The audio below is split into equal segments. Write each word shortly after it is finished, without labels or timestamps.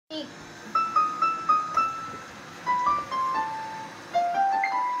honey.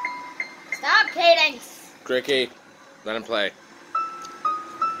 Stop, Cadence. Cricky, let him play.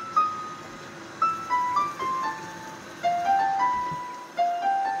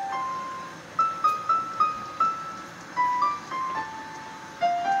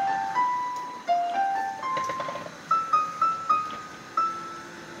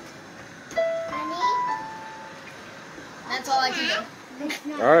 That's all I can do.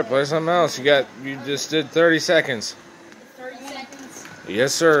 Alright, play something else. You just did 30 seconds. 30 seconds?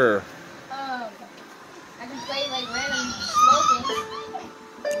 Yes, sir. I can play like random slow things.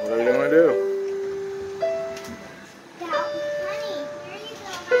 Whatever you want to do. Honey, here you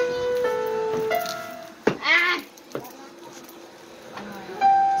go, honey. Ah!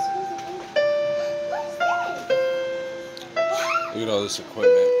 Look at all this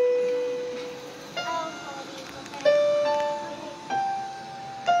equipment.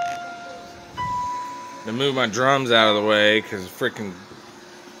 To move my drums out of the way because freaking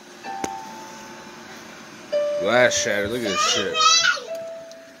glass shattered. Look at this shit.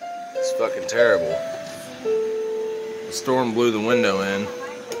 It's fucking terrible. The storm blew the window in.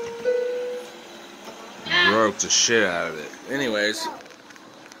 Broke the shit out of it. Anyways.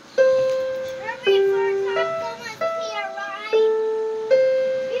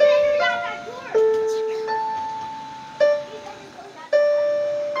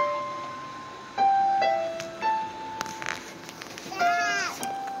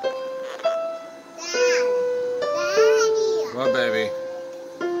 What, baby?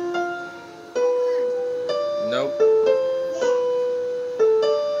 Nope.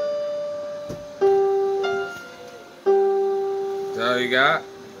 Is that all you got?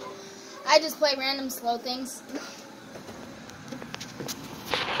 I just play random slow things.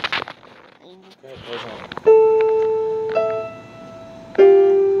 Okay, play something.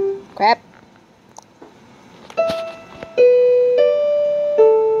 Crap.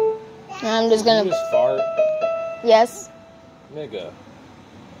 I'm just gonna. You just fart? Yes. Nigga.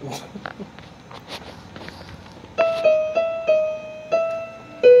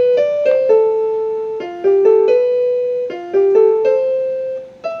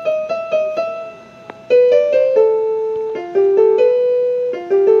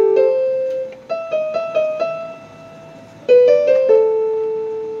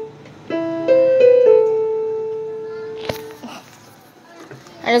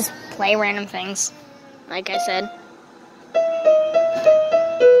 I just play random things, like I said.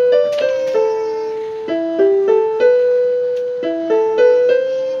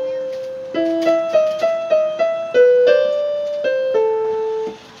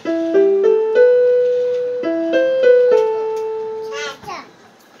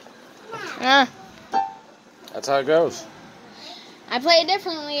 That's how it goes. I play it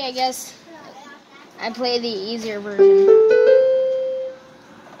differently, I guess. I play the easier version.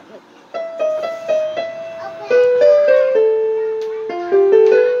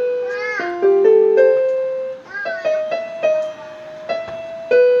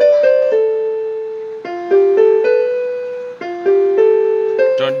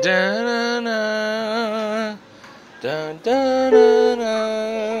 Dun dun dun dun dun dun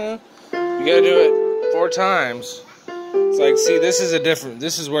dun. You gotta do it 4 times. It's like, see, this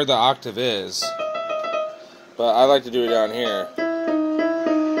is where the octave is. But I like to do it down here. I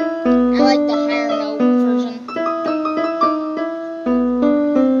like the higher note version.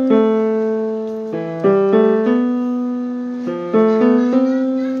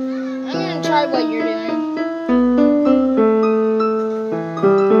 I'm gonna try what you're doing.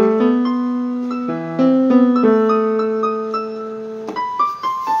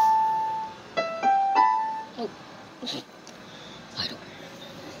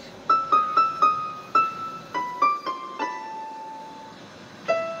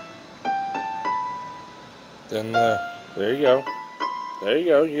 Then there you go. There you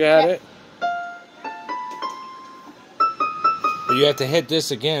go. You had it. But you have to hit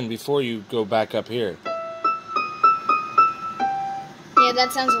this again before you go back up here. Yeah,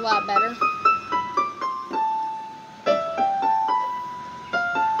 that sounds a lot better.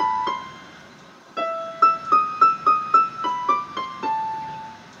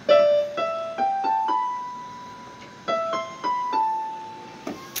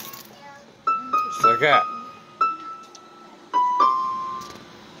 Just like that.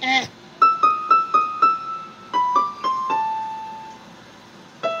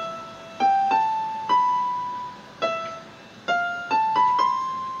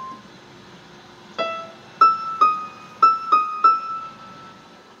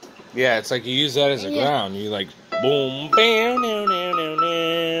 Yeah, it's like you use that as a ground. You like boom, bam, now, now, now,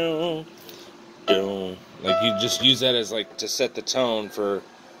 now. you just use that as like to set the tone for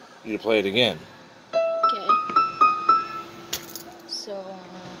you to play it again. Okay. So.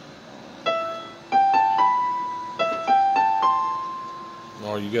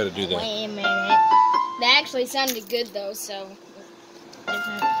 Or you got to do that. Wait a minute. That actually sounded good though. So.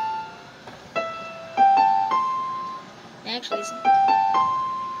 Different. Actually.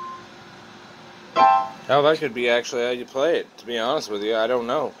 Hell, that could be actually how you play it. To be honest with you, I don't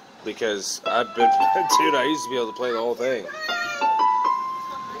know because I've been, dude. I used to be able to play the whole thing.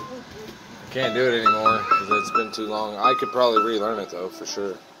 Can't do it anymore because it's been too long. I could probably relearn it though, for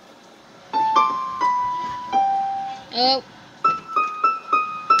sure. Oh.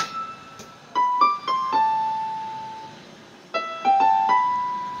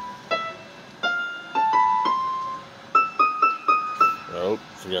 Nope,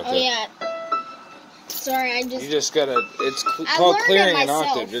 forgot that. Oh yeah. Sorry, I just. You just gotta. It's I called learned clearing it an myself.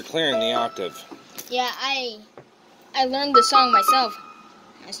 octave. You're clearing the octave. Yeah, I learned the song myself.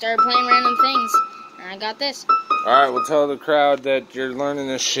 I started playing random things, and I got this. All right, well, tell the crowd that you're learning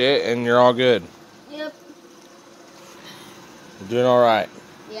this shit and you're all good. Yep. You're doing all right.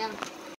 Yeah.